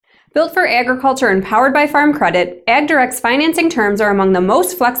Built for agriculture and powered by Farm Credit, AgDirect's financing terms are among the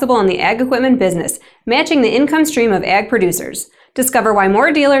most flexible in the ag equipment business, matching the income stream of ag producers. Discover why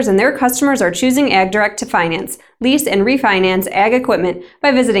more dealers and their customers are choosing AgDirect to finance, lease, and refinance ag equipment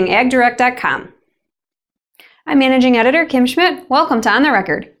by visiting agdirect.com. I'm Managing Editor Kim Schmidt. Welcome to On the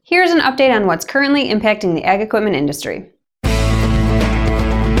Record. Here's an update on what's currently impacting the ag equipment industry.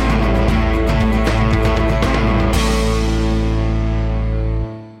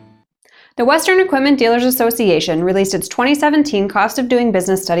 The Western Equipment Dealers Association released its 2017 Cost of Doing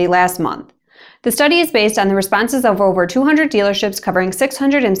Business study last month. The study is based on the responses of over 200 dealerships covering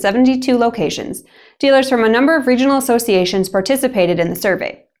 672 locations. Dealers from a number of regional associations participated in the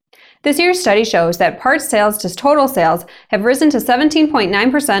survey. This year's study shows that parts sales to total sales have risen to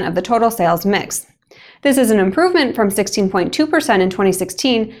 17.9% of the total sales mix. This is an improvement from 16.2% in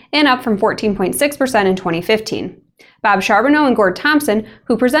 2016 and up from 14.6% in 2015. Bob Charbonneau and Gord Thompson,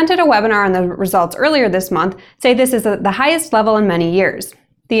 who presented a webinar on the results earlier this month, say this is the highest level in many years.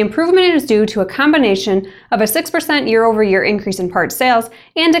 The improvement is due to a combination of a 6% year-over-year increase in parts sales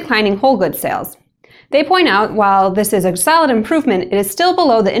and declining whole goods sales. They point out while this is a solid improvement, it is still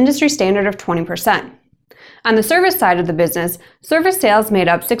below the industry standard of 20%. On the service side of the business, service sales made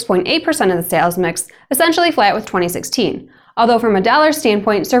up 6.8% of the sales mix, essentially flat with 2016, although from a dollar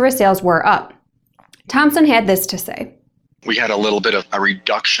standpoint, service sales were up. Thompson had this to say. We had a little bit of a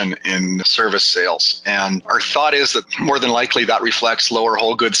reduction in service sales, and our thought is that more than likely that reflects lower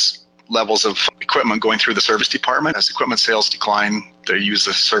whole goods levels of equipment going through the service department. As equipment sales decline, they use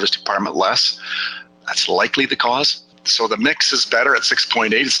the service department less. That's likely the cause. So the mix is better at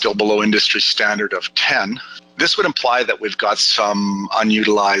 6.8. It's still below industry standard of 10. This would imply that we've got some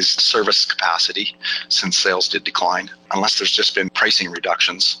unutilized service capacity since sales did decline, unless there's just been pricing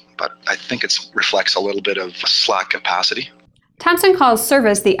reductions. But I think it reflects a little bit of slack capacity. Thompson calls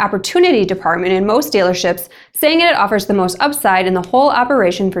service the opportunity department in most dealerships, saying it offers the most upside in the whole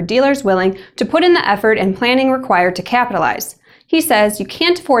operation for dealers willing to put in the effort and planning required to capitalize. He says you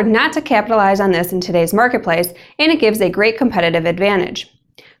can't afford not to capitalize on this in today's marketplace, and it gives a great competitive advantage.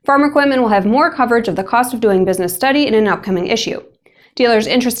 Farm Equipment will have more coverage of the Cost of Doing Business study in an upcoming issue. Dealers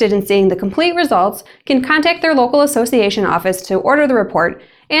interested in seeing the complete results can contact their local association office to order the report,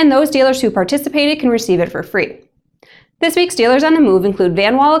 and those dealers who participated can receive it for free. This week's dealers on the move include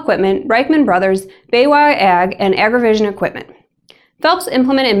Van Wall Equipment, Reichman Brothers, Baywa Ag, and AgriVision Equipment. Phelps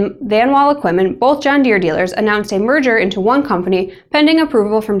Implement and Van Wall Equipment, both John Deere dealers, announced a merger into one company pending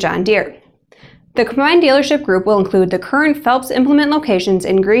approval from John Deere. The combined dealership group will include the current Phelps Implement locations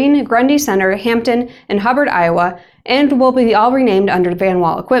in Greene, Grundy Center, Hampton, and Hubbard, Iowa, and will be all renamed under Van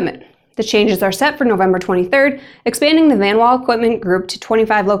Wall Equipment. The changes are set for November 23rd, expanding the Van Wall Equipment group to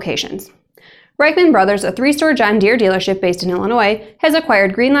 25 locations. Reichman Brothers, a 3-store John Deere dealership based in Illinois, has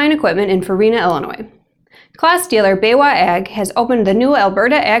acquired Greenline Equipment in Farina, Illinois. Class dealer Baywa Ag has opened the new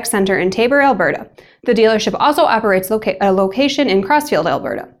Alberta Ag Center in Taber, Alberta. The dealership also operates a location in Crossfield,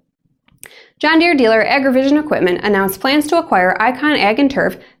 Alberta. John Deere dealer AgriVision Equipment announced plans to acquire Icon Ag and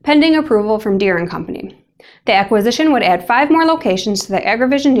Turf pending approval from Deere & Company. The acquisition would add 5 more locations to the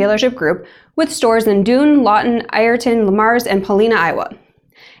AgriVision dealership group, with stores in Dune, Lawton, Ironton, Lamars, and Paulina, Iowa.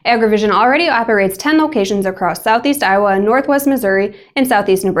 AgriVision already operates 10 locations across southeast Iowa, northwest Missouri, and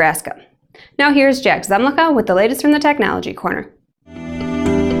southeast Nebraska. Now here's Jack Zemlicka with the latest from the Technology Corner.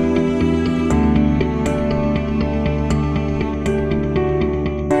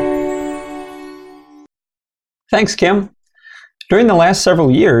 Thanks, Kim. During the last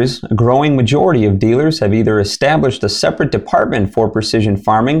several years, a growing majority of dealers have either established a separate department for precision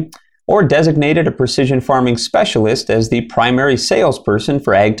farming or designated a precision farming specialist as the primary salesperson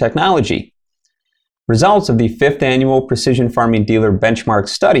for ag technology. Results of the 5th annual Precision Farming Dealer Benchmark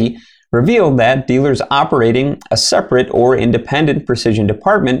Study revealed that dealers operating a separate or independent precision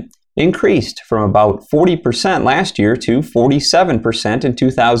department increased from about 40% last year to 47% in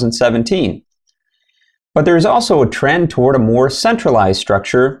 2017. But there is also a trend toward a more centralized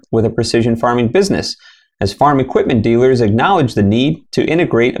structure with a precision farming business, as farm equipment dealers acknowledge the need to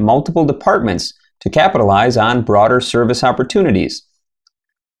integrate multiple departments to capitalize on broader service opportunities.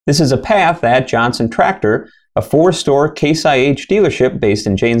 This is a path that Johnson Tractor, a 4-store Case IH dealership based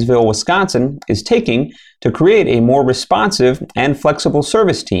in Janesville, Wisconsin, is taking to create a more responsive and flexible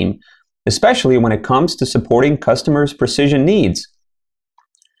service team, especially when it comes to supporting customers' precision needs.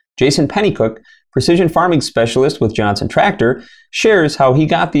 Jason Pennycook, precision farming specialist with Johnson Tractor, shares how he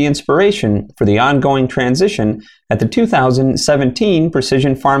got the inspiration for the ongoing transition at the 2017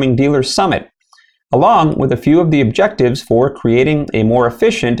 Precision Farming Dealers Summit, along with a few of the objectives for creating a more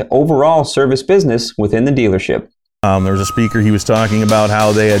efficient overall service business within the dealership. There was a speaker, he was talking about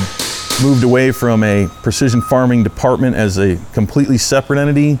how they had moved away from a precision farming department as a completely separate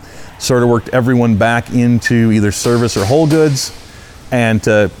entity, sort of worked everyone back into either service or whole goods, and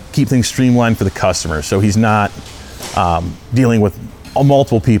to keep things streamlined for the customer. So he's not dealing with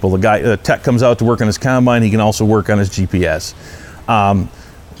multiple people. The tech comes out to work on his combine, he can also work on his GPS.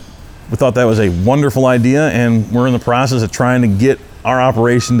 We thought that was a wonderful idea, and we're in the process of trying to get our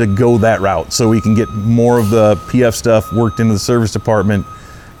operation to go that route so we can get more of the PF stuff worked into the service department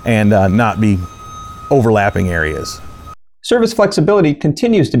and not be overlapping areas. Service flexibility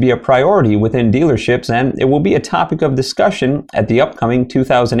continues to be a priority within dealerships, and it will be a topic of discussion at the upcoming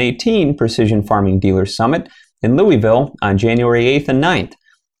 2018 Precision Farming Dealers Summit in Louisville on January 8th and 9th.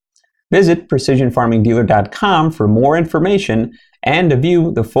 Visit precisionfarmingdealer.com for more information and to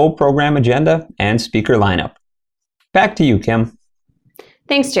view the full program agenda and speaker lineup. Back to you, Kim.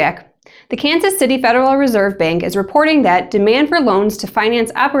 Thanks, Jack. The Kansas City Federal Reserve Bank is reporting that demand for loans to finance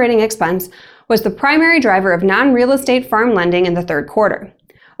operating expense was the primary driver of non-real estate farm lending in the third quarter.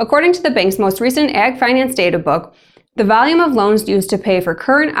 According to the bank's most recent Ag Finance Data Book, the volume of loans used to pay for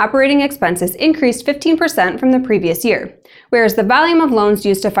current operating expenses increased 15% from the previous year, whereas the volume of loans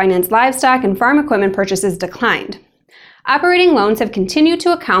used to finance livestock and farm equipment purchases declined. Operating loans have continued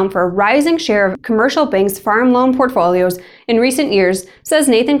to account for a rising share of commercial banks' farm loan portfolios in recent years, says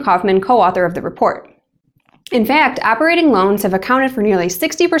Nathan Kaufman, co-author of the report. In fact, operating loans have accounted for nearly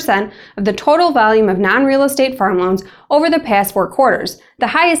 60% of the total volume of non-real estate farm loans over the past 4 quarters, the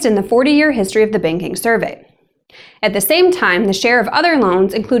highest in the 40-year history of the banking survey. At the same time, the share of other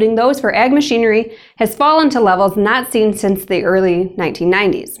loans, including those for ag machinery, has fallen to levels not seen since the early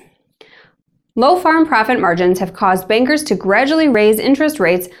 1990s. Low farm profit margins have caused bankers to gradually raise interest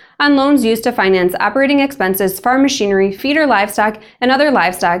rates on loans used to finance operating expenses. Farm machinery, feeder livestock, and other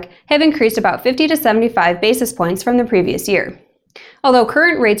livestock have increased about 50 to 75 basis points from the previous year. Although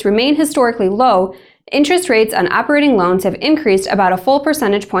current rates remain historically low, interest rates on operating loans have increased about a full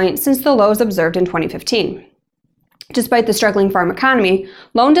percentage point since the lows observed in 2015. Despite the struggling farm economy,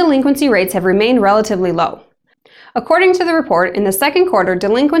 loan delinquency rates have remained relatively low. According to the report, in the second quarter,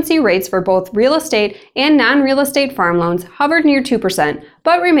 delinquency rates for both real estate and non-real estate farm loans hovered near 2%,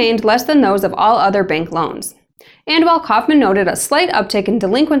 but remained less than those of all other bank loans. And while Kaufman noted a slight uptick in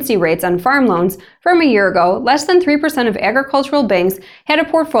delinquency rates on farm loans from a year ago, less than 3% of agricultural banks had a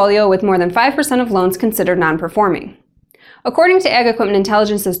portfolio with more than 5% of loans considered non-performing. According to Ag Equipment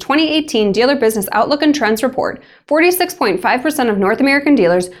Intelligence's 2018 Dealer Business Outlook and Trends report, 46.5% of North American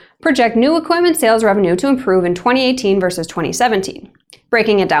dealers project new equipment sales revenue to improve in 2018 versus 2017.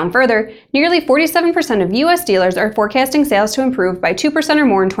 Breaking it down further, nearly 47% of U.S. dealers are forecasting sales to improve by 2% or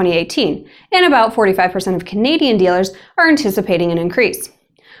more in 2018, and about 45% of Canadian dealers are anticipating an increase.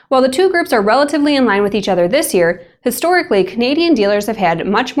 While the two groups are relatively in line with each other this year, historically, Canadian dealers have had a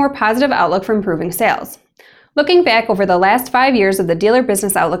much more positive outlook for improving sales. Looking back over the last 5 years of the Dealer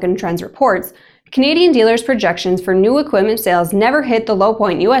Business Outlook and Trends reports, Canadian dealers' projections for new equipment sales never hit the low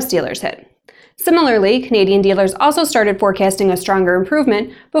point U.S. dealers hit. Similarly, Canadian dealers also started forecasting a stronger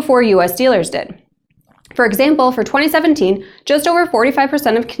improvement before U.S. dealers did. For example, for 2017, just over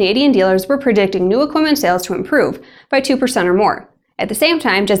 45% of Canadian dealers were predicting new equipment sales to improve by 2% or more. At the same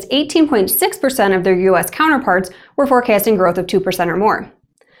time, just 18.6% of their U.S. counterparts were forecasting growth of 2% or more.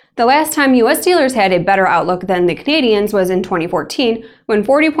 The last time U.S. dealers had a better outlook than the Canadians was in 2014, when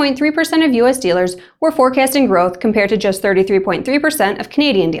 40.3% of U.S. dealers were forecasting growth compared to just 33.3% of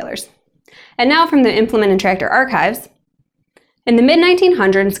Canadian dealers. And now from the Implement and Tractor Archives. In the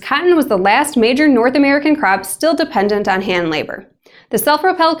mid-1900s, cotton was the last major North American crop still dependent on hand labor. The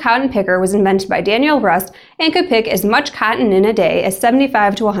self-propelled cotton picker was invented by Daniel Rust and could pick as much cotton in a day as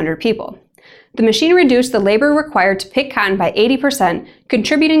 75 to 100 people. The machine reduced the labor required to pick cotton by 80%,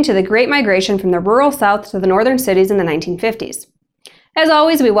 contributing to the Great Migration from the rural South to the northern cities in the 1950s. As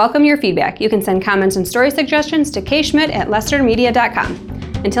always, we welcome your feedback. You can send comments and story suggestions to kschmidt@lestermedia.com.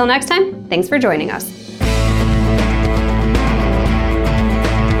 Until next time, thanks for joining us.